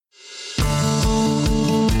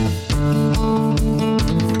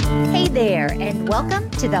Welcome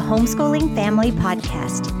to the Homeschooling Family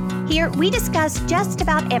Podcast. Here, we discuss just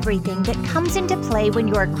about everything that comes into play when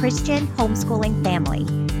you're a Christian homeschooling family.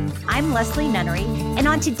 I'm Leslie Nunnery, and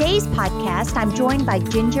on today's podcast, I'm joined by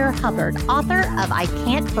Ginger Hubbard, author of I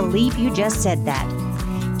Can't Believe You Just Said That.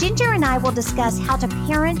 Ginger and I will discuss how to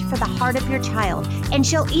parent for the heart of your child, and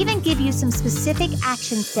she'll even give you some specific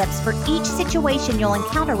action steps for each situation you'll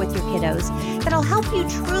encounter with your kiddos that'll help you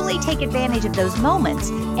truly take advantage of those moments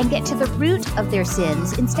and get to the root of their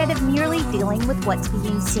sins instead of merely dealing with what's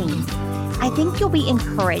being seen. I think you'll be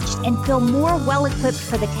encouraged and feel more well-equipped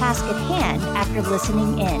for the task at hand after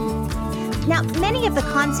listening in. Now, many of the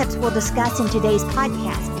concepts we'll discuss in today's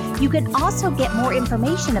podcast you can also get more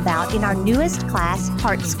information about in our newest class,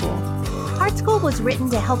 Heart School. Heart School was written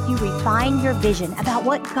to help you refine your vision about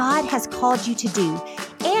what God has called you to do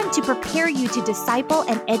and to prepare you to disciple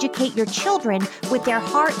and educate your children with their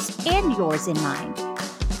hearts and yours in mind.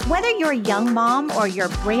 Whether you're a young mom or you're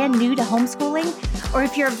brand new to homeschooling, or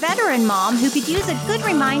if you're a veteran mom who could use a good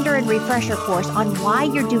reminder and refresher course on why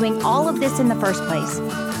you're doing all of this in the first place,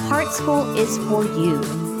 Heart School is for you.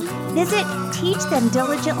 Visit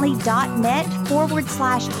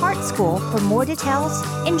teachthemdiligently.net/Heart School for more details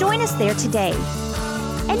and join us there today.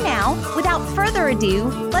 And now, without further ado,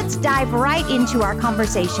 let's dive right into our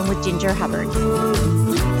conversation with Ginger Hubbard.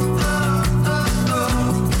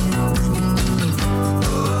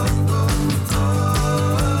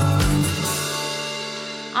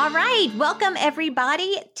 All right, welcome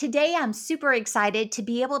everybody. Today I'm super excited to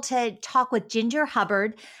be able to talk with Ginger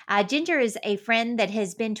Hubbard. Ginger is a friend that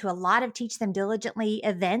has been to a lot of Teach Them Diligently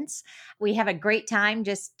events. We have a great time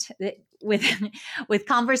just with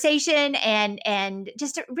conversation and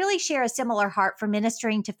just to really share a similar heart for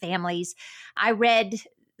ministering to families. I read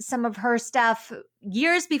some of her stuff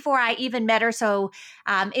years before I even met her. So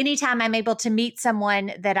anytime I'm able to meet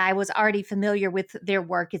someone that I was already familiar with their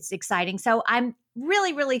work, it's exciting. So I'm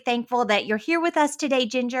really, really thankful that you're here with us today,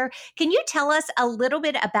 Ginger. Can you tell us a little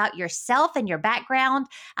bit about yourself and your background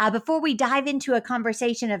before we dive into a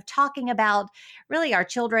conversation of talking about really our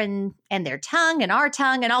children and their tongue and our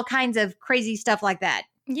tongue and all kinds of crazy stuff like that?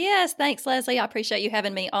 Yes, thanks, Leslie. I appreciate you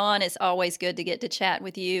having me on. It's always good to get to chat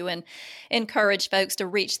with you and encourage folks to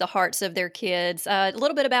reach the hearts of their kids. A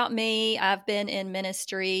little bit about me. I've been in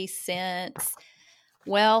ministry since,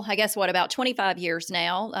 about 25 years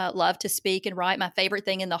now. Love to speak and write. My favorite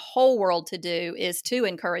thing in the whole world to do is to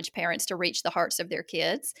encourage parents to reach the hearts of their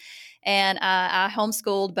kids. And I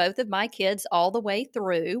homeschooled both of my kids all the way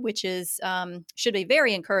through, which is should be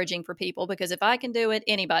very encouraging for people, because if I can do it,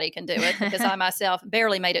 anybody can do it, because I myself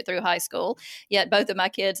barely made it through high school, yet both of my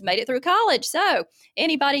kids made it through college. So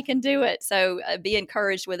anybody can do it. So be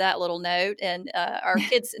encouraged with that little note. And our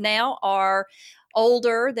kids now are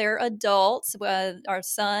older. They're adults. Our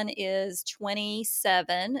son is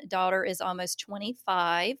 27. Daughter is almost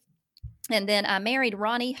 25. And then I married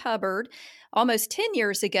Ronnie Hubbard almost 10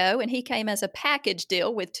 years ago, and he came as a package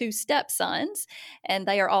deal with two stepsons, and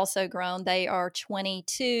they are also grown. They are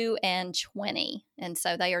 22 and 20, and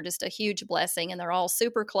so they are just a huge blessing, and they're all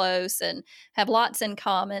super close and have lots in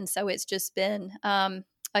common. So it's just been a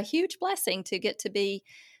huge blessing to get to be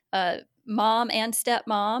mom and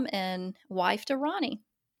stepmom and wife to Ronnie.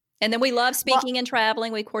 And then we love speaking and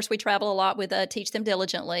traveling. We travel a lot with Teach Them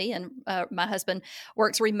Diligently, and my husband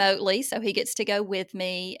works remotely, so he gets to go with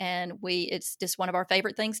me, and it's just one of our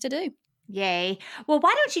favorite things to do. Yay. Well,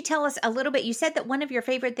 why don't you tell us a little bit? You said that one of your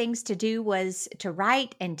favorite things to do was to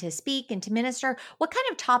write and to speak and to minister. What kind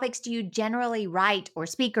of topics do you generally write or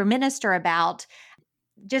speak or minister about,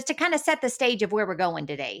 just to kind of set the stage of where we're going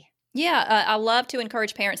today? Yeah, I love to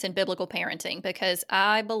encourage parents in biblical parenting, because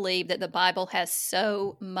I believe that the Bible has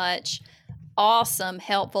so much awesome,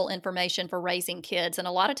 helpful information for raising kids. And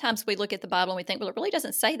a lot of times we look at the Bible and we think, well, it really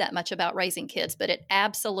doesn't say that much about raising kids, but it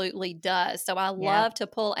absolutely does. So I love to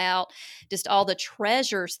pull out just all the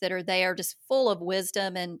treasures that are there, just full of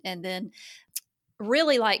wisdom, and then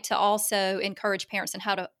really like to also encourage parents in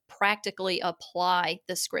how to practically apply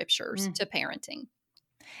the scriptures to parenting.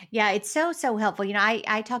 Yeah, it's so helpful. You know,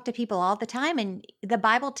 I talk to people all the time, and the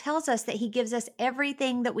Bible tells us that he gives us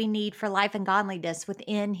everything that we need for life and godliness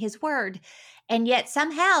within his word. And yet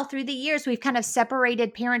somehow through the years, we've kind of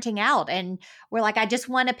separated parenting out, and we're like, I just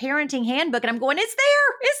want a parenting handbook. And I'm going, it's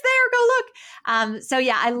there, go look. So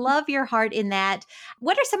yeah, I love your heart in that.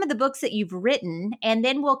 What are some of the books that you've written? And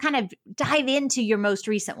then we'll kind of dive into your most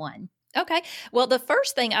recent one. Okay. Well, the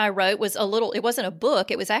first thing I wrote was it wasn't a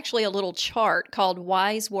book, it was actually a little chart called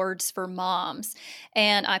Wise Words for Moms.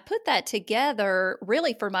 And I put that together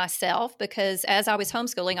really for myself because as I was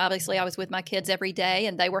homeschooling, obviously I was with my kids every day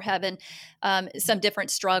and they were having some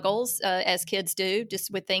different struggles, as kids do,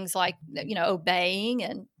 just with things like, obeying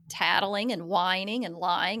and tattling and whining and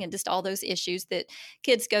lying and just all those issues that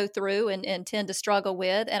kids go through and tend to struggle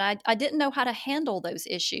with. And I didn't know how to handle those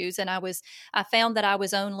issues. And I found that I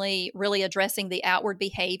was only really addressing the outward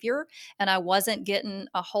behavior and I wasn't getting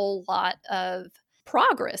a whole lot of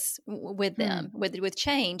progress with them, with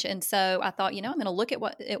change. And so I thought, I'm going to look at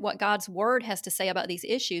what God's word has to say about these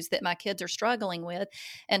issues that my kids are struggling with.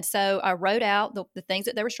 And so I wrote out the things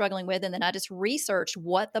that they were struggling with, and then I just researched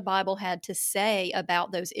what the Bible had to say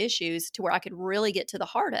about those issues to where I could really get to the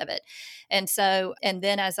heart of it. And so, and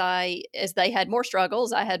then as they had more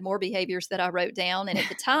struggles, I had more behaviors that I wrote down. And at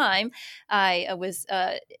the time, I was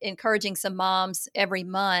encouraging some moms every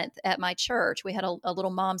month at my church. We had a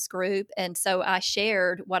little moms group, and so I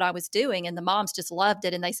shared what I was doing, and the moms just loved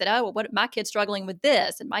it. And they said, "Oh, well, what my kid's struggling with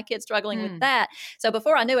this, and my kid's struggling with that." So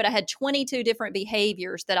before I knew it, I had 22 different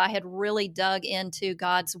behaviors that I had really dug into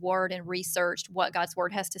God's word and researched what God's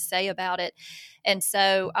word has to say about it. And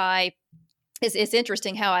so it's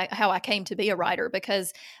interesting how I came to be a writer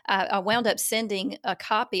because I wound up sending a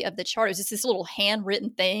copy of the chart. It was just this little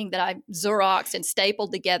handwritten thing that I Xeroxed and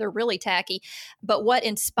stapled together, really tacky. But what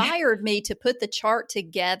inspired me to put the chart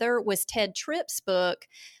together was Ted Tripp's book,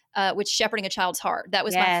 which Shepherding a Child's Heart. That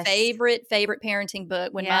was my favorite parenting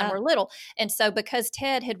book when mine were little. And so because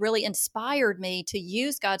Ted had really inspired me to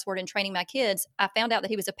use God's word in training my kids, I found out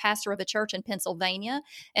that he was a pastor of a church in Pennsylvania.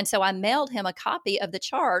 And so I mailed him a copy of the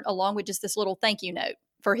chart along with just this little thank you note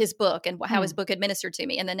for his book and how his book had ministered to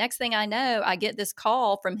me. And the next thing I know, I get this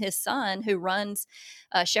call from his son who runs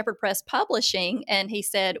Shepherd Press Publishing. And he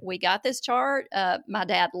said, "We got this chart. My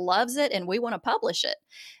dad loves it and we want to publish it."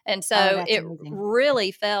 And so it amazing.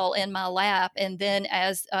 Really fell in my lap. And then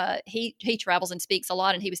as he travels and speaks a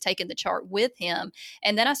lot, and he was taking the chart with him.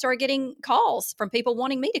 And then I started getting calls from people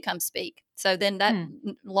wanting me to come speak. So then that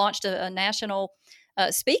launched a national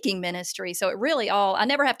speaking ministry. So it really I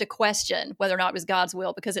never have to question whether or not it was God's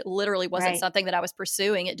will because it literally wasn't something that I was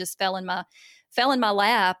pursuing. It just fell in my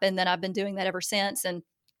lap. And then I've been doing that ever since. And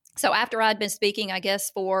so after I'd been speaking, I guess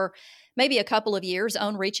for maybe a couple of years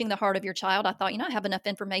on reaching the heart of your child, I thought, I have enough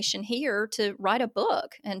information here to write a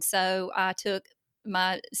book. And so I took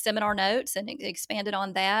my seminar notes and expanded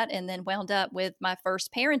on that and then wound up with my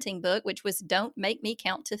first parenting book, which was Don't Make Me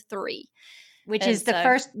Count to 3. Which is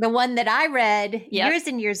the one that I read years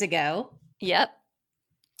and years ago. Yep.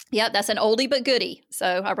 That's an oldie but goodie. So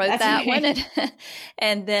I wrote that one,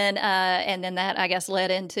 and then that I guess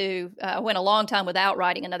led into. I went a long time without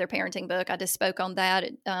writing another parenting book. I just spoke on that,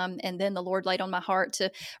 and then the Lord laid on my heart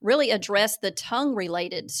to really address the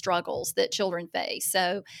tongue-related struggles that children face.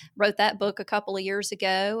 So wrote that book a couple of years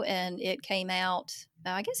ago, and it came out.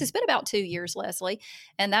 I guess it's been about 2 years, Leslie.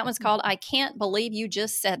 And that one's called I Can't Believe You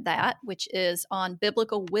Just Said That, which is on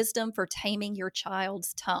biblical wisdom for taming your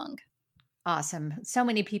child's tongue. Awesome. So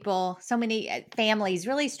many people, so many families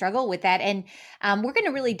really struggle with that. And we're going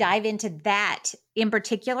to really dive into that in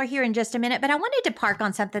particular here in just a minute. But I wanted to park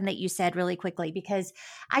on something that you said really quickly, because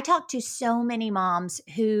I talk to so many moms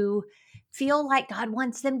who feel like God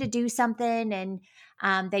wants them to do something and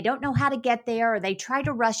they don't know how to get there, or they try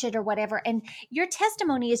to rush it or whatever. And your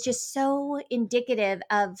testimony is just so indicative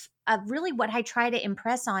of really what I try to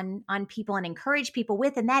impress on people and encourage people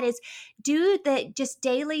with. And that is do the just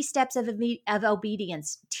daily steps of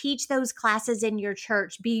obedience, teach those classes in your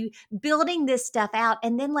church, be building this stuff out,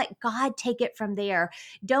 and then let God take it from there.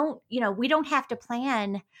 We don't have to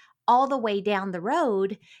plan all the way down the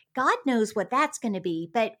road. God knows what that's going to be.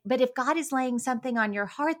 But if God is laying something on your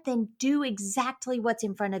heart, then do exactly what's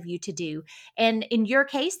in front of you to do. And in your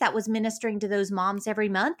case, that was ministering to those moms every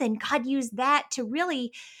month. And God used that to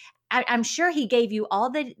really, I'm sure he gave you all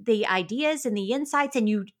the ideas and the insights, and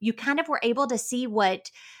you kind of were able to see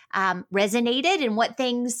what resonated and what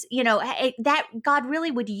things, that God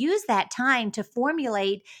really would use that time to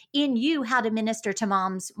formulate in you how to minister to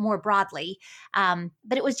moms more broadly.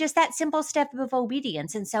 But it was just that simple step of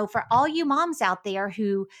obedience. And so for all you moms out there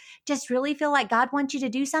who just really feel like God wants you to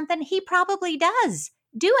do something, he probably does.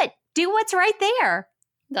 Do it. Do what's right there.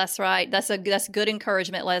 That's right. That's good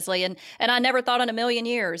encouragement, Leslie. And I never thought in a million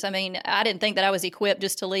years. I mean, I didn't think that I was equipped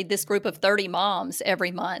just to lead this group of 30 moms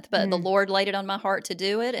every month, but the Mm. Lord laid it on my heart to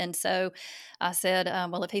do it. And so I said,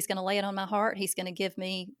 well, if He's going to lay it on my heart, He's going to give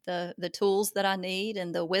me the tools that I need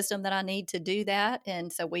and the wisdom that I need to do that.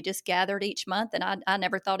 And so we just gathered each month, and I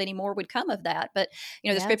never thought any more would come of that. But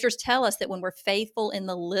the Yep. scriptures tell us that when we're faithful in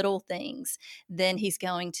the little things, then He's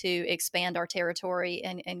going to expand our territory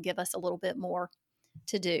and give us a little bit more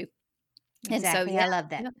to do. And so, Exactly. yeah, I love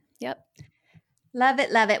that. yep. Love it.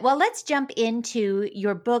 Love it. Well, let's jump into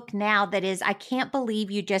your book now. That is, I can't believe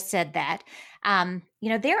you just said that.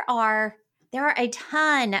 There are a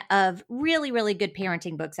ton of really, really good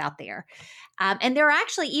parenting books out there. And there are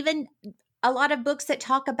actually even a lot of books that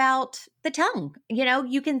talk about the tongue.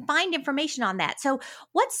 You can find information on that. So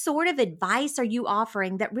what sort of advice are you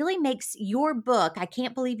offering that really makes your book, I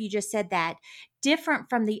can't believe you just said that, different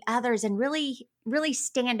from the others and really, really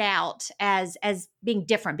stand out as being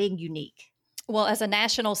different, being unique? Well, as a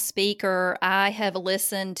national speaker, I have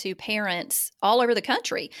listened to parents all over the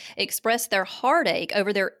country express their heartache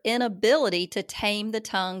over their inability to tame the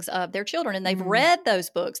tongues of their children. And they've read those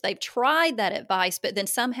books, they've tried that advice, but then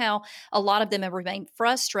somehow a lot of them have remained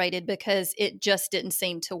frustrated because it just didn't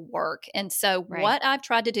seem to work. And so, Right. what I've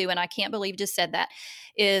tried to do, and I can't believe you just said that,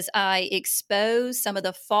 is I expose some of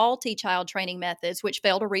the faulty child training methods which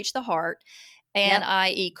fail to reach the heart. And Yep. I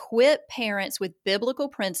equip parents with biblical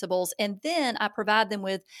principles, and then I provide them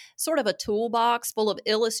with sort of a toolbox full of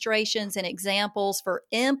illustrations and examples for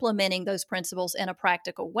implementing those principles in a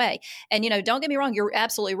practical way. And, don't get me wrong, you're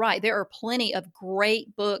absolutely right. There are plenty of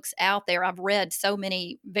great books out there. I've read so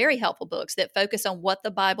many very helpful books that focus on what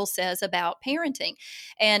the Bible says about parenting.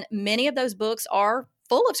 And many of those books are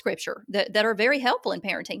full of scripture that are very helpful in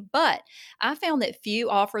parenting. But I found that few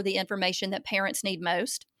offer the information that parents need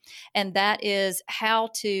most. And that is how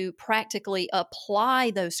to practically apply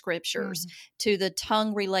those scriptures to the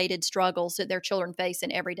tongue related struggles that their children face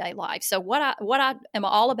in everyday life. So what I am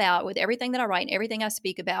all about with everything that I write and everything I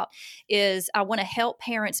speak about is I want to help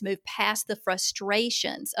parents move past the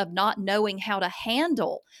frustrations of not knowing how to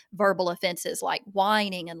handle verbal offenses like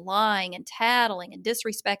whining and lying and tattling and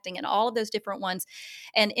disrespecting and all of those different ones,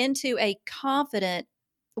 and into a confident,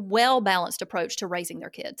 well-balanced approach to raising their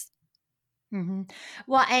kids. Mm-hmm.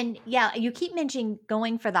 Well, and yeah, you keep mentioning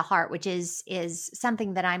going for the heart, which is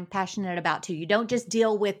something that I'm passionate about too. You don't just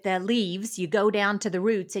deal with the leaves; you go down to the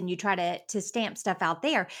roots and you try to stamp stuff out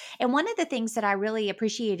there. And one of the things that I really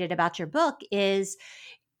appreciated about your book is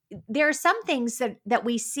there are some things that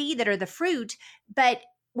we see that are the fruit, but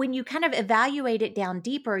when you kind of evaluate it down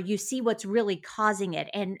deeper, you see what's really causing it.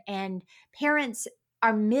 And parents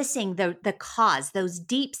are missing the cause, those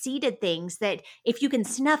deep-seated things that if you can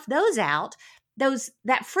snuff those out,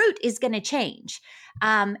 that fruit is going to change.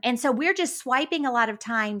 And so we're just swiping a lot of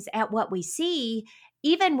times at what we see,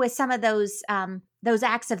 even with some of those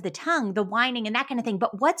acts of the tongue, the whining and that kind of thing.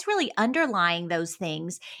 But what's really underlying those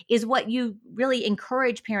things is what you really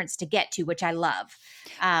encourage parents to get to, which I love,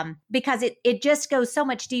 because it just goes so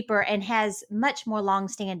much deeper and has much more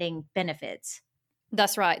longstanding benefits.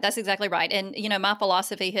 That's right. That's exactly right. And, my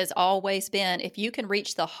philosophy has always been if you can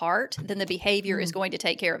reach the heart, then the behavior is going to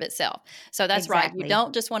take care of itself. So that's Exactly. right.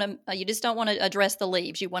 You just don't want to address the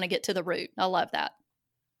leaves. You want to get to the root. I love that.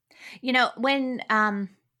 When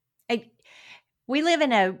we live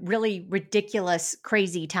in a really ridiculous,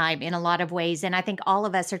 crazy time in a lot of ways. And I think all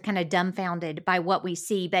of us are kind of dumbfounded by what we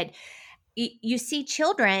see. But you see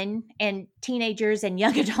children and teenagers and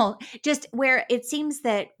young adults just where it seems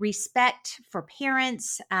that respect for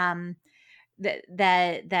parents,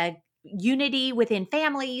 the unity within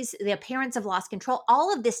families, the parents have lost control.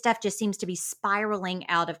 All of this stuff just seems to be spiraling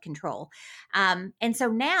out of control. And so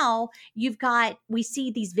now we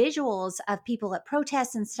see these visuals of people at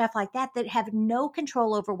protests and stuff like that have no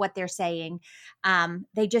control over what they're saying.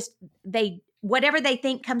 Whatever they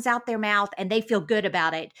think comes out their mouth and they feel good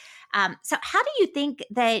about it. So how do you think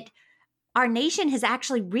that our nation has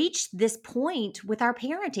actually reached this point with our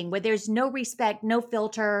parenting where there's no respect, no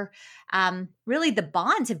filter? Really, the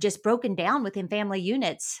bonds have just broken down within family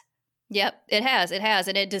units. Yep, it has. It has.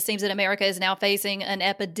 And it just seems that America is now facing an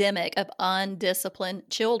epidemic of undisciplined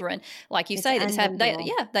children. Like you say,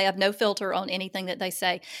 they have no filter on anything that they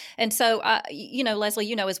say. And so,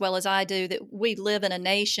 Leslie, as well as I do, that we live in a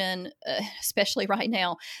nation, especially right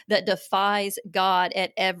now, that defies God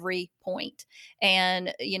at every point.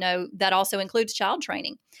 And, that also includes child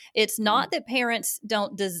training. It's not that parents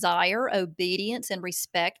don't desire obedience and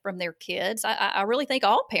respect from their kids. I really think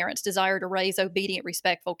all parents desire to raise obedient,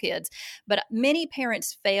 respectful kids. But many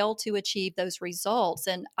parents fail to achieve those results.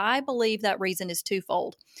 And I believe that reason is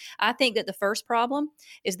twofold. I think that the first problem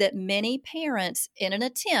is that many parents, in an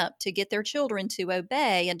attempt to get their children to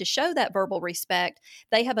obey and to show that verbal respect,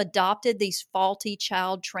 they have adopted these faulty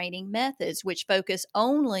child training methods, which focus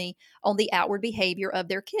only on the outward behavior of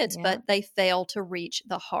their kids, but they fail to reach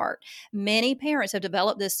the heart. Many parents have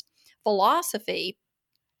developed this philosophy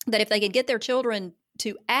that if they can get their children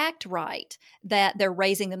to act right, that they're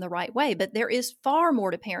raising them the right way. But there is far more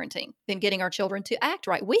to parenting than getting our children to act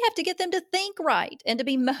right. We have to get them to think right and to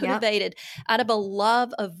be motivated out of a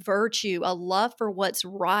love of virtue, a love for what's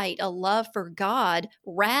right, a love for God,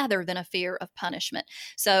 rather than a fear of punishment.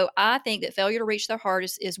 So I think that failure to reach their heart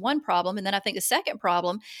is one problem. And then I think the second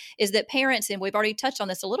problem is that parents, and we've already touched on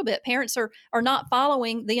this a little bit, parents are not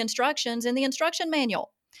following the instructions in the instruction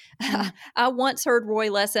manual. I once heard Roy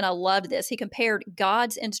Lessin, I loved this. He compared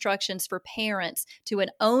God's instructions for parents to an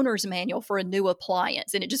owner's manual for a new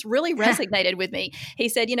appliance. And it just really resonated with me. He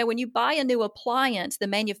said, when you buy a new appliance, the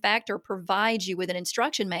manufacturer provides you with an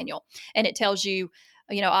instruction manual, and it tells you,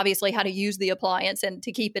 obviously how to use the appliance and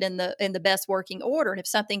to keep it in the best working order. And if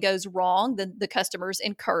something goes wrong, then the customer's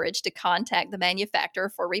encouraged to contact the manufacturer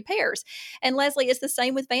for repairs. And Leslie, it's the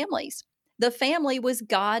same with families. The family was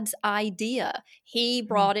God's idea. He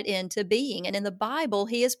brought it into being. And in the Bible,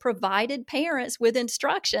 he has provided parents with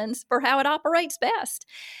instructions for how it operates best.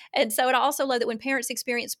 And so I also love that when parents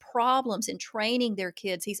experience problems in training their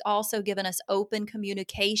kids, he's also given us open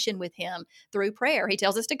communication with him through prayer. He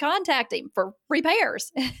tells us to contact him for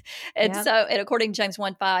repairs. And according to James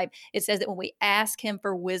 1:5, it says that when we ask him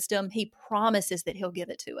for wisdom, he promises that he'll give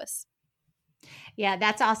it to us. Yeah,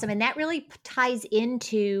 that's awesome. And that really ties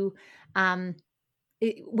into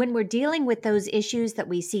when we're dealing with those issues that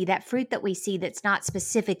we see, that fruit that we see that's not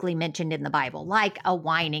specifically mentioned in the Bible, like a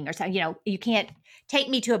whining or something. You can't take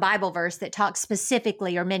me to a Bible verse that talks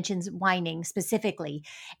specifically or mentions whining specifically.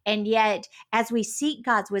 And yet, as we seek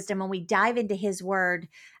God's wisdom and we dive into his word,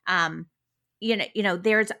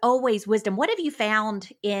 there's always wisdom. What have you found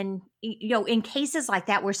in cases like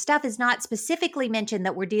that where stuff is not specifically mentioned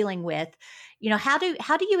that we're dealing with? How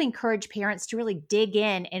do you encourage parents to really dig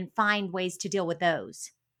in and find ways to deal with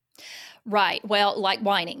those? Right. Well, like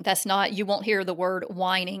whining, you won't hear the word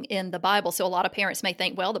whining in the Bible. So a lot of parents may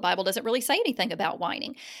think, well, the Bible doesn't really say anything about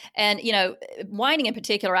whining. And, whining in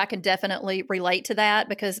particular, I can definitely relate to that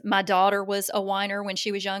because my daughter was a whiner when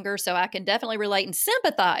she was younger. So I can definitely relate and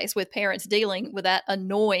sympathize with parents dealing with that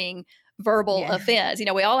annoying verbal offense.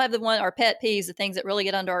 We all have our pet peeves, the things that really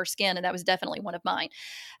get under our skin. And that was definitely one of mine.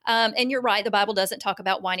 And you're right. The Bible doesn't talk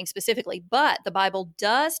about whining specifically, but the Bible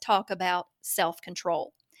does talk about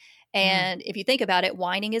self-control. And if you think about it,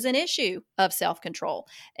 whining is an issue of self-control.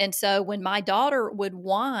 And so when my daughter would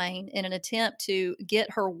whine in an attempt to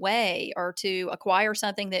get her way or to acquire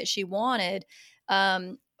something that she wanted,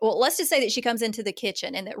 let's just say that she comes into the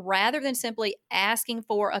kitchen and that rather than simply asking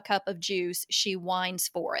for a cup of juice, she whines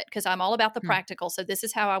for it because I'm all about the practical. So this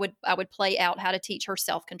is how I would play out how to teach her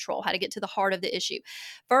self-control, how to get to the heart of the issue.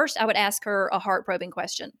 First, I would ask her a heart-probing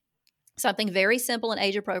question. Something very simple and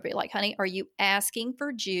age appropriate, like, honey, are you asking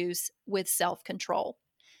for juice with self-control?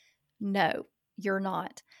 No, you're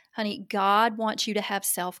not. Honey, God wants you to have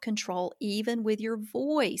self-control even with your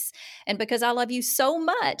voice. And because I love you so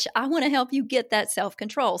much, I want to help you get that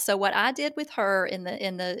self-control. So what I did with her in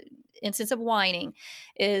the instance of whining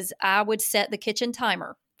is I would set the kitchen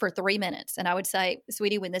timer for 3 minutes. And I would say,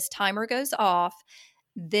 sweetie, when this timer goes off,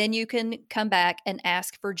 then you can come back and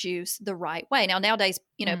ask for juice the right way. Now, nowadays,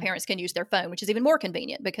 parents can use their phone, which is even more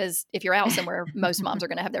convenient because if you're out somewhere, most moms are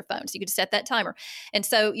going to have their phone. So you could set that timer. And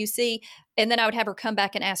so you see, and then I would have her come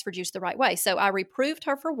back and ask for juice the right way. So I reproved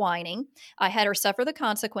her for whining. I had her suffer the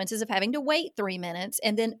consequences of having to wait 3 minutes.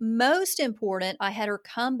 And then most important, I had her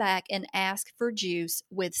come back and ask for juice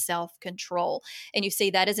with self-control. And you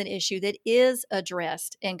see, that is an issue that is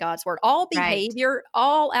addressed in God's word. All behavior,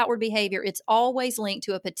 all outward behavior, it's always linked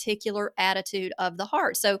to a particular attitude of the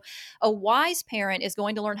heart. So a wise parent is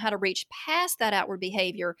going to learn how to reach past that outward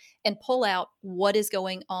behavior and pull out what is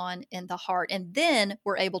going on in the heart. And then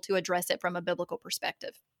we're able to address it from a biblical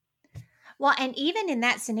perspective. Well, and even in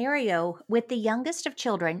that scenario, with the youngest of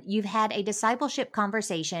children, you've had a discipleship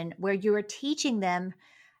conversation where you are teaching them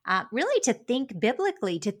really to think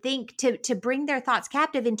biblically, to bring their thoughts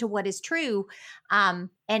captive into what is true. And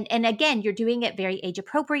again, you're doing it very age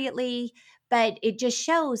appropriately, but it just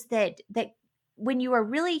shows that when you are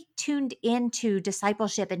really tuned into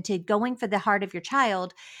discipleship and to going for the heart of your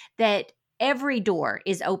child, that every door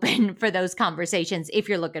is open for those conversations if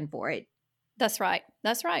you're looking for it. That's right.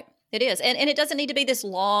 That's right. It is. And it doesn't need to be this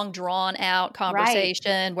long, drawn out Right.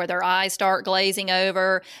 conversation where their eyes start glazing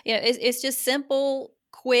over. It's just simple,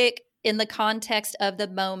 quick, in the context of the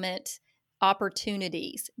moment,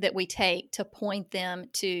 opportunities that we take to point them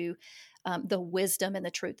to the wisdom and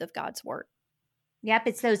the truth of God's word. Yep,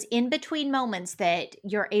 it's those in between moments that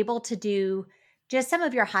you're able to do just some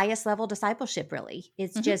of your highest level discipleship really.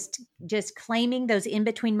 It's Mhm. just claiming those in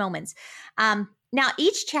between moments. Now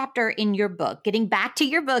each chapter in your book, getting back to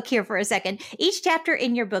your book here for a second, each chapter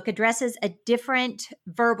in your book addresses a different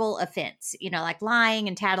verbal offense, like lying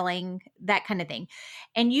and tattling, that kind of thing.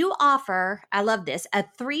 And you offer, I love this, a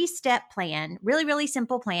 3-step plan, really really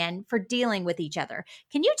simple plan for dealing with each other.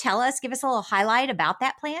 Can you give us a little highlight about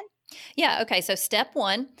that plan? Yeah. Okay. So, step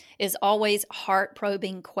one is always heart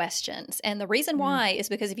probing questions. And the reason Mm, why is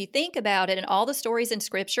because if you think about it in all the stories in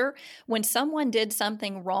scripture, when someone did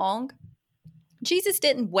something wrong, Jesus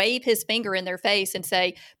didn't wave his finger in their face and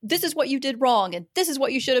say, "This is what you did wrong, and this is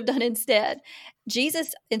what you should have done instead."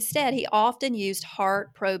 Jesus, instead, he often used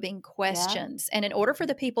heart probing yeah. questions. And in order for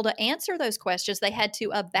the people to answer those questions, they had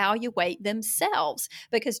to evaluate themselves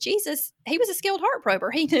because Jesus, he was a skilled heart prober.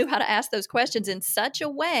 He knew how to ask those questions in such a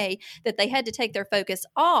way that they had to take their focus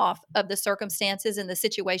off of the circumstances and the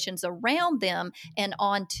situations around them and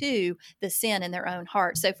onto the sin in their own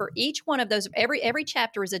heart. So for each one of those, every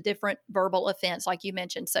chapter is a different verbal offense, like you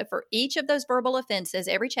mentioned. So for each of those verbal offenses,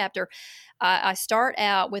 every chapter, I start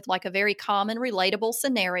out with like a very common, relatable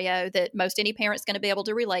scenario that most any parent's going to be able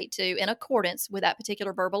to relate to in accordance with that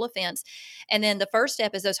particular verbal offense. And then the first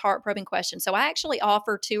step is those heart probing questions. So I actually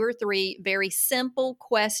offer 2 or 3 very simple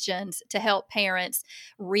questions to help parents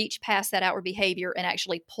reach past that outward behavior and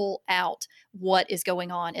actually pull out what is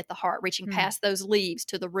going on at the heart, reaching Hmm. past those leaves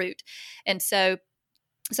to the root. And so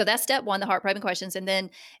that's step one, the heart probing questions. And then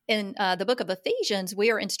in the book of Ephesians,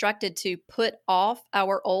 we are instructed to put off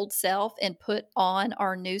our old self and put on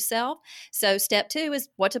our new self. So step two is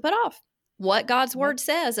what to put off, what God's Yep. word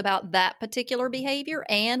says about that particular behavior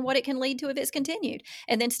and what it can lead to if it's continued.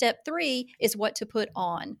 And then step three is what to put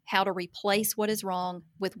on, how to replace what is wrong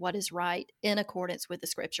with what is right in accordance with the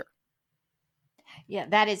scripture. Yeah,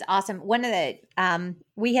 that is awesome. One of the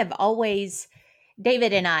we have always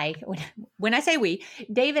David and I, when I say we,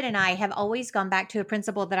 David and I have always gone back to a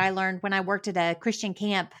principle that I learned when I worked at a Christian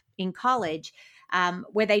camp in college,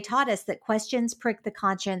 where they taught us that questions prick the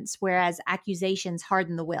conscience, whereas accusations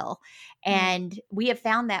harden the will. Mm. And we have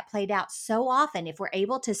found that played out so often. If we're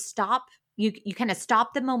able to stop, you kind of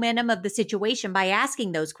stop the momentum of the situation by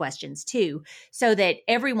asking those questions too, so that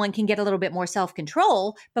everyone can get a little bit more self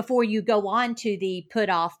control before you go on to the put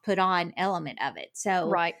off, put on element of it. So,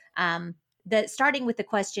 Right. the starting with the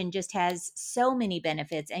question just has so many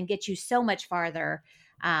benefits and gets you so much farther.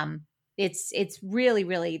 It's really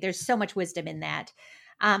really there's so much wisdom in that.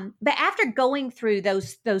 But after going through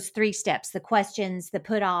those 3 steps, the questions, the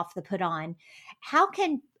put off, the put on, how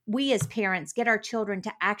can we as parents get our children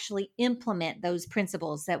to actually implement those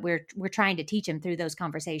principles that we're trying to teach them through those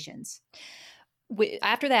conversations?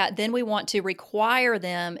 After that, then we want to require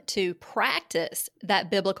them to practice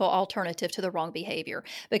that biblical alternative to the wrong behavior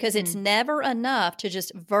because it's Mm, never enough to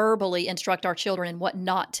just verbally instruct our children in what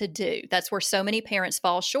not to do. That's where so many parents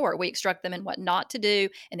fall short. We instruct them in what not to do,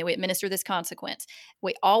 and then we administer this consequence.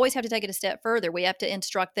 We always have to take it a step further. We have to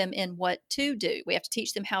instruct them in what to do. We have to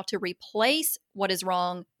teach them how to replace what is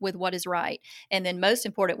wrong with what is right. And then, most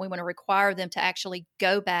important, we want to require them to actually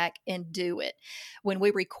go back and do it. When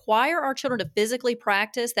we require our children to physically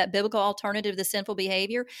practice that biblical alternative to the sinful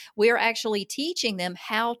behavior, we are actually teaching them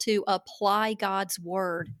how to apply God's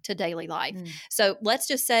word to daily life. mm, So let's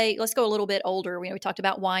just say, let's go a little bit older. We talked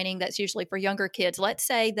about whining. That's usually for younger kids. Let's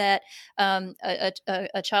say that a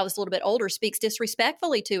child that's a little bit older speaks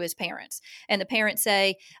disrespectfully to his parents. And the parents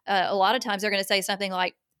say, a lot of times they're going to say something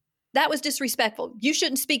like, "That was disrespectful. You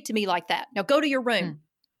shouldn't speak to me like that. Now go to your room." mm.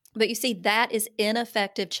 But you see, that is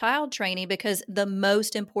ineffective child training because the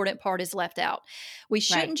most important part is left out. We Right.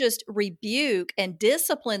 shouldn't just rebuke and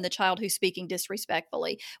discipline the child who's speaking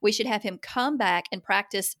disrespectfully. We should have him come back and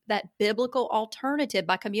practice that biblical alternative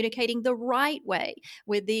by communicating the right way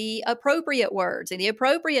with the appropriate words and the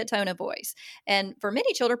appropriate tone of voice. And for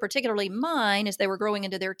many children, particularly mine, as they were growing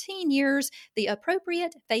into their teen years, the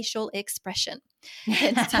appropriate facial expression.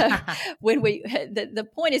 And so when the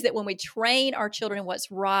point is that when we train our children in what's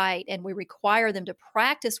right and we require them to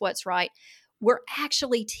practice what's right, we're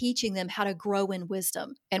actually teaching them how to grow in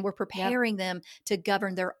wisdom and we're Yep. preparing them to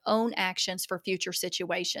govern their own actions for future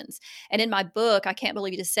situations. And in my book, I can't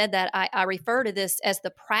believe you just said that, I refer to this as the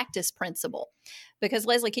practice principle. Because,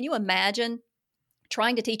 Leslie, can you imagine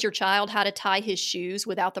trying to teach your child how to tie his shoes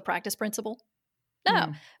without the practice principle? No,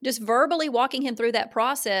 Mm. just verbally walking him through that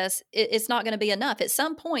process, it's not going to be enough. At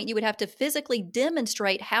some point, you would have to physically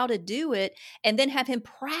demonstrate how to do it and then have him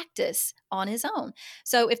practice on his own.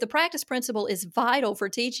 So, if the practice principle is vital for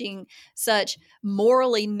teaching such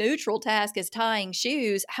morally neutral task as tying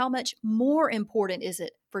shoes, how much more important is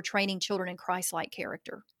it for training children in Christ-like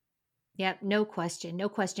character? Yep, no question, no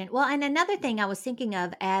question. Well, and another thing I was thinking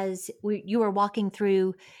of as you were walking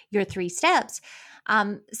through your 3 steps,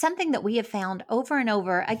 something that we have found over and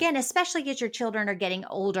over, again, especially as your children are getting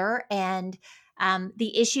older and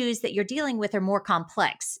the issues that you're dealing with are more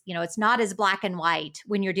complex. You know, it's not as black and white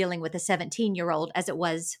when you're dealing with a 17-year-old as it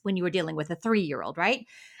was when you were dealing with a 3-year-old, right?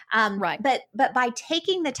 Right. But by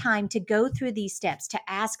taking the time to go through these steps, to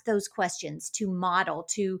ask those questions, to model,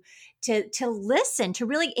 to listen, to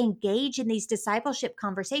really engage in these discipleship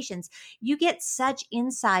conversations, you get such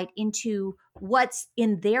insight into what's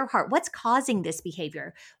in their heart, what's causing this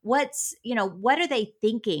behavior, what are they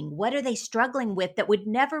thinking, what are they struggling with that would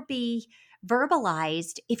never be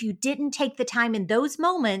verbalized if you didn't take the time in those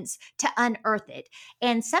moments to unearth it.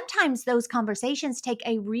 And sometimes those conversations take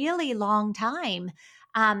a really long time,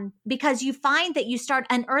 because you find that you start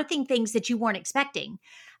unearthing things that you weren't expecting.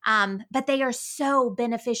 But they are so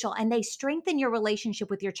beneficial and they strengthen your relationship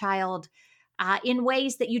with your child in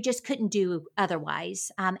ways that you just couldn't do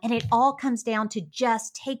otherwise. And it all comes down to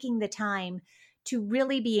just taking the time to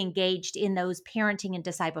really be engaged in those parenting and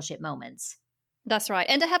discipleship moments. That's right.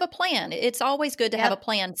 And to have a plan. It's always good to have a Yep.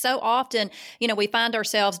 plan. So often, we find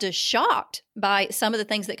ourselves just shocked by some of the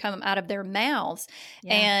things that come out of their mouths.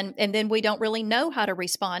 Yeah. And then we don't really know how to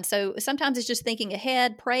respond. So sometimes it's just thinking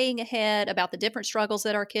ahead, praying ahead about the different struggles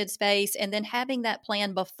that our kids face, and then having that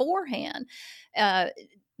plan beforehand, that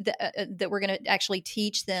we're going to actually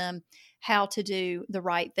teach them how to do the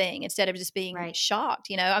right thing instead of just being Right. shocked.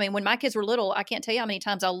 I mean, when my kids were little, I can't tell you how many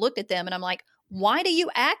times I looked at them and I'm like, why do you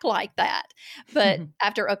act like that? But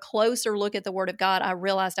after a closer look at the word of God, I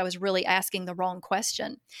realized I was really asking the wrong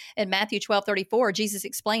question. In Matthew 12:34, Jesus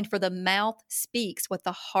explained, for the mouth speaks what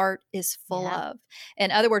the heart is full Yeah. of.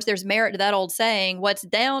 In other words, there's merit to that old saying, what's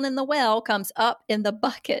down in the well comes up in the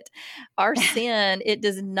bucket. Our sin, it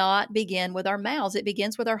does not begin with our mouths. It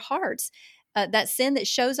begins with our hearts. That sin that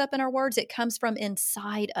shows up in our words, it comes from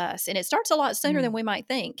inside us. And it starts a lot sooner than Mm. we might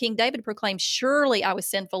think. King David proclaimed, surely I was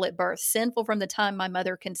sinful at birth, sinful from the time my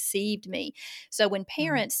mother conceived me. So when Mm.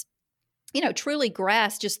 parents truly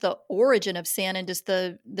grasp just the origin of sin and just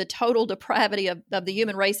the total depravity of the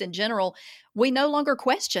human race in general, we no longer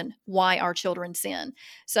question why our children sin.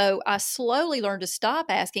 So I slowly learned to stop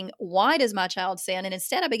asking, why does my child sin? And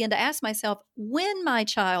instead I began to ask myself, when my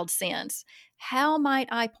child sins, how might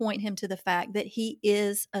I point him to the fact that he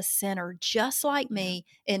is a sinner just like Yeah. me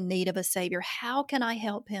in need of a savior? How can I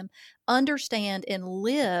help him understand and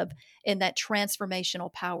live in that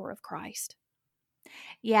transformational power of Christ?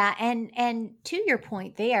 Yeah, and to your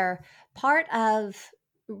point there, part of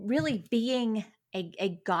really being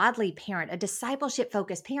a godly parent, a discipleship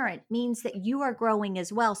focused parent means that you are growing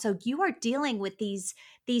as well. So you are dealing with these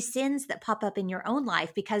sins that pop up in your own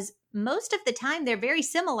life because most of the time they're very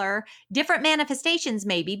similar, different manifestations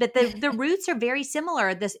maybe, but the roots are very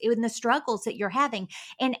similar this in the struggles that you're having.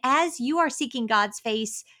 And as you are seeking God's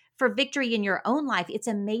face for victory in your own life, it's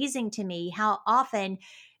amazing to me how often,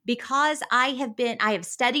 because I have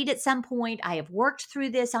studied at some point, I have worked through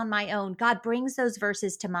this on my own, God brings those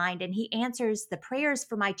verses to mind and he answers the prayers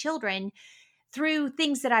for my children through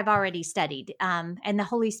things that I've already studied. And the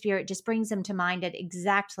Holy Spirit just brings them to mind at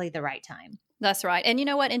exactly the right time. That's right. And you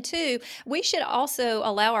know what? And two, we should also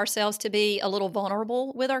allow ourselves to be a little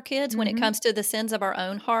vulnerable with our kids when it Hmm. comes to the sins of our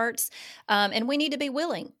own hearts. And we need to be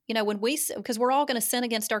willing, because we're all going to sin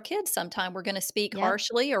against our kids sometime. We're going to speak Yep.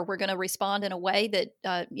 harshly or we're going to respond in a way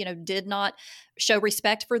that, did not show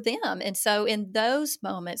respect for them. And so in those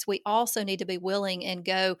moments, we also need to be willing and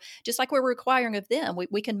go, just like we're requiring of them,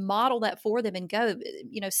 we can model that for them and go,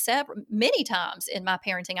 many times in my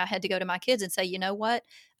parenting, I had to go to my kids and say, you know what?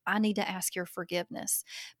 I need to ask your forgiveness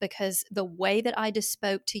because the way that I just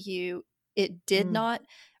spoke to you, it did Mm. not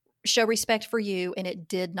show respect for you and it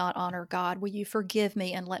did not honor God. Will you forgive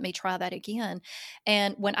me and let me try that again?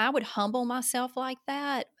 And when I would humble myself like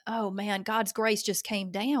that, oh man, God's grace just came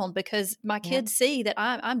down because my Yep. kids see that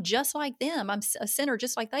I'm just like them. I'm a sinner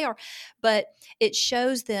just like they are. But it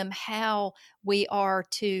shows them how we are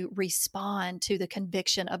to respond to the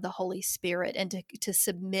conviction of the Holy Spirit and to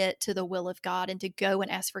submit to the will of God and to go and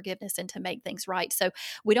ask forgiveness and to make things right. So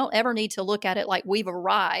we don't ever need to look at it like we've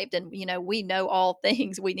arrived and, we know all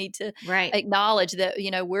things. We need to Right. acknowledge that,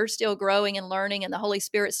 we're still growing and learning and the Holy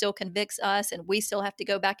Spirit still convicts us and we still have to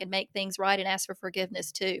go back and make things right and ask for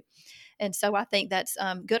forgiveness too. And so I think that's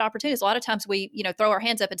good opportunities. A lot of times we, throw our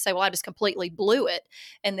hands up and say, well, I just completely blew it.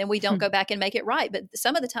 And then we don't go back and make it right. But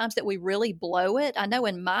some of the times that we really blow it, I know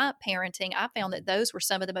in my parenting, I found that those were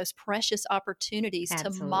some of the most precious opportunities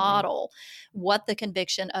to model what the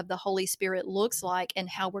conviction of the Holy Spirit looks like and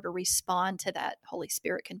how we're to respond to that Holy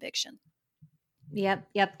Spirit conviction.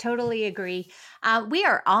 Yep. Totally agree. We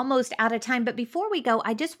are almost out of time, but before we go,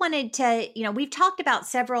 I just wanted to, we've talked about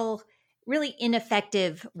several really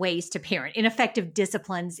ineffective ways to parent, ineffective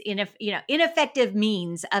disciplines, ineffective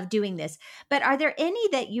means of doing this. But are there any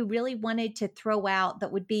that you really wanted to throw out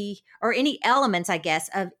that would be, or any elements, I guess,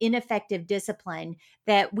 of ineffective discipline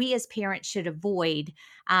that we as parents should avoid,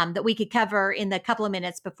 that we could cover in the couple of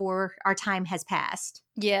minutes before our time has passed?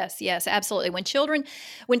 Yes, absolutely. When children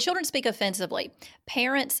speak offensively,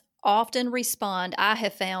 parents often respond, I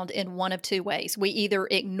have found, in one of two ways. We either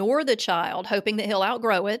ignore the child, hoping that he'll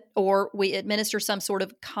outgrow it, or we administer some sort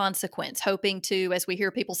of consequence, hoping to, as we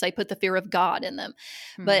hear people say, put the fear of God in them.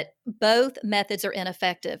 But both methods are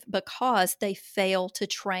ineffective because they fail to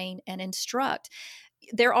train and instruct.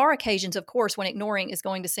 There are occasions, of course, when ignoring is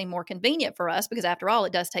going to seem more convenient for us because, after all,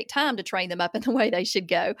 it does take time to train them up in the way they should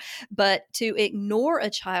go. But to ignore a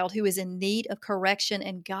child who is in need of correction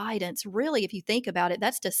and guidance, really, if you think about it,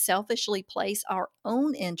 that's to selfishly place our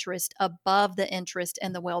own interest above the interest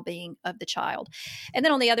and the well-being of the child. And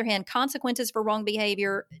then on the other hand, consequences for wrong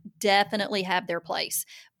behavior definitely have their place,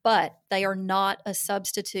 but they are not a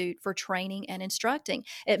substitute for training and instructing.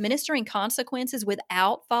 Administering consequences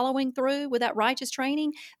without following through with that righteous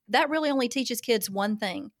training, that really only teaches kids one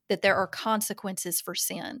thing, that there are consequences for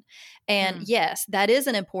sin. And yes, that is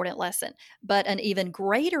an important lesson, but an even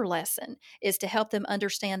greater lesson is to help them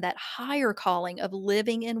understand that higher calling of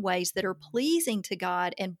living in ways that are pleasing to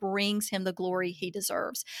God and brings him the glory he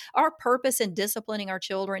deserves. Our purpose in disciplining our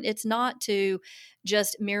children, it's not to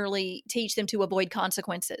just merely teach them to avoid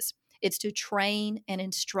consequences. It's to train and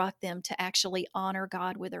instruct them to actually honor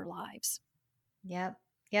God with their lives. Yep.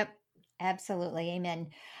 Absolutely. Amen.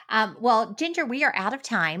 Well, Ginger, we are out of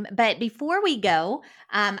time, but before we go,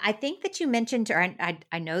 I think that you mentioned, or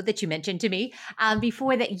I know that you mentioned to me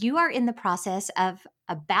before, that you are in the process of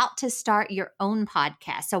about to start your own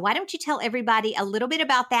podcast. So why don't you tell everybody a little bit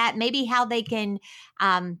about that, maybe how they can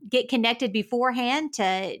get connected beforehand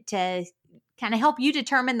to kind of help you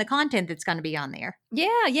determine the content that's going to be on there.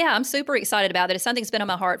 Yeah. I'm super excited about it. It's something that's been on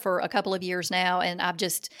my heart for a couple of years now. And I've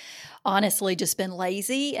honestly been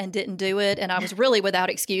lazy and didn't do it. And I was really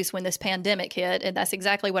without excuse when this pandemic hit. And that's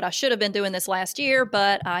exactly what I should have been doing this last year,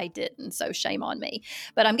 but I didn't. So shame on me.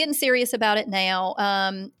 But I'm getting serious about it now.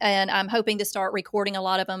 And I'm hoping to start recording a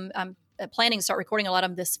lot of them. I'm planning to start recording a lot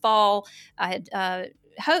of them this fall. I had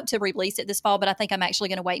hope to release it this fall, but I think I'm actually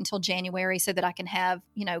going to wait until January so that I can have,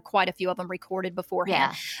 quite a few of them recorded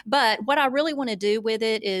beforehand. Yeah. But what I really want to do with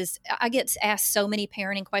it is I get asked so many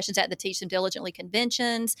parenting questions at the Teach Them Diligently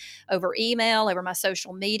conventions, over email, over my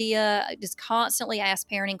social media. I just constantly ask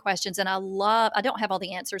parenting questions. And I don't have all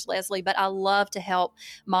the answers, Leslie, but I love to help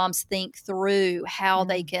moms think through how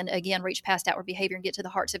they can, again, reach past outward behavior and get to the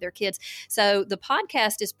hearts of their kids. So the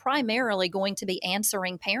podcast is primarily going to be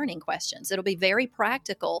answering parenting questions. It'll be very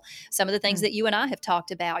practical. Some of the things that you and I have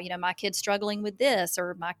talked about, my kid's struggling with this,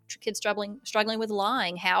 or my kid's struggling with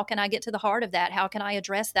lying. How can I get to the heart of that? How can I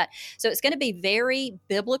address that? So it's going to be very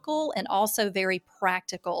biblical and also very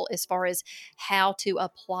practical as far as how to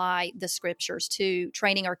apply the scriptures to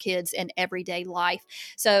training our kids in everyday life.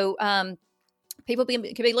 So, people could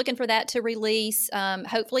be looking for that to release,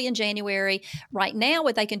 hopefully in January. Right now,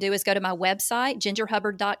 what they can do is go to my website,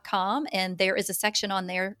 gingerhubbard.com, and there is a section on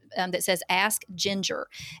there that says Ask Ginger.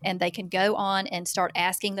 And they can go on and start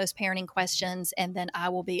asking those parenting questions, and then I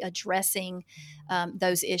will be addressing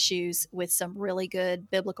those issues with some really good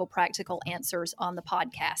biblical, practical answers on the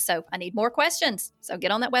podcast. So I need more questions. So get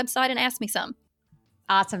on that website and ask me some.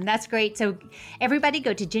 Awesome. That's great. So everybody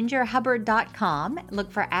go to gingerhubbard.com,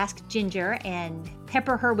 look for Ask Ginger, and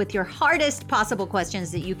pepper her with your hardest possible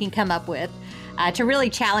questions that you can come up with to really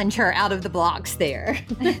challenge her out of the blocks there.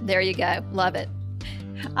 There you go. Love it.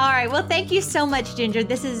 All right. Well, thank you so much, Ginger.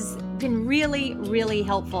 This has been really, really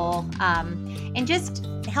helpful. And just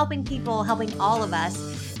helping all of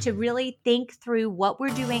us to really think through what we're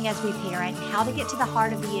doing as we parent, how to get to the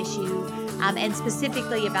heart of the issue, and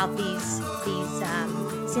specifically about these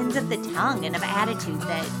sins of the tongue and of attitude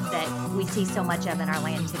that we see so much of in our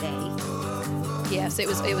land today. Yes, it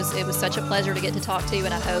was such a pleasure to get to talk to you,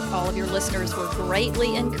 and I hope all of your listeners were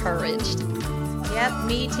greatly encouraged. Yep,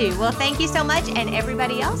 me too. Well, thank you so much, and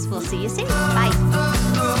everybody else, we'll see you soon. Bye.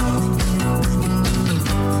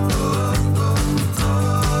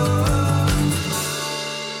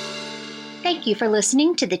 Thank you for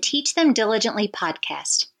listening to the Teach Them Diligently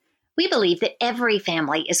podcast. We believe that every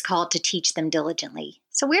family is called to teach them diligently,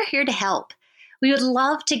 so we're here to help. We would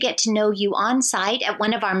love to get to know you on site at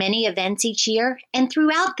one of our many events each year and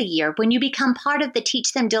throughout the year when you become part of the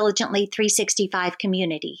Teach Them Diligently 365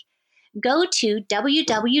 community. Go to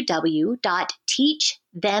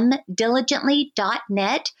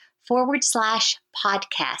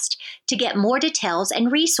www.teachthemdiligently.net/podcast to get more details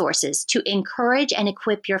and resources to encourage and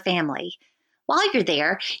equip your family. While you're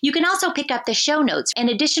there, you can also pick up the show notes and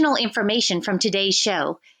additional information from today's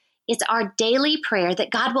show. It's our daily prayer that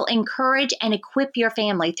God will encourage and equip your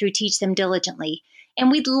family through Teach Them Diligently, and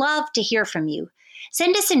we'd love to hear from you.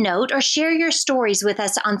 Send us a note or share your stories with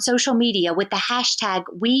us on social media with the hashtag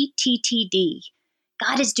WeTTD.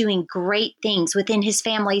 God is doing great things within His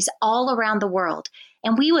families all around the world,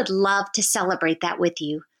 and we would love to celebrate that with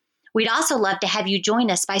you. We'd also love to have you join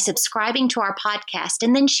us by subscribing to our podcast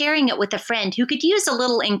and then sharing it with a friend who could use a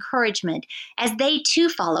little encouragement as they too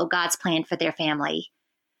follow God's plan for their family.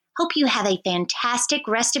 Hope you have a fantastic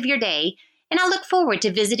rest of your day, and I look forward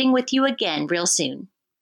to visiting with you again real soon.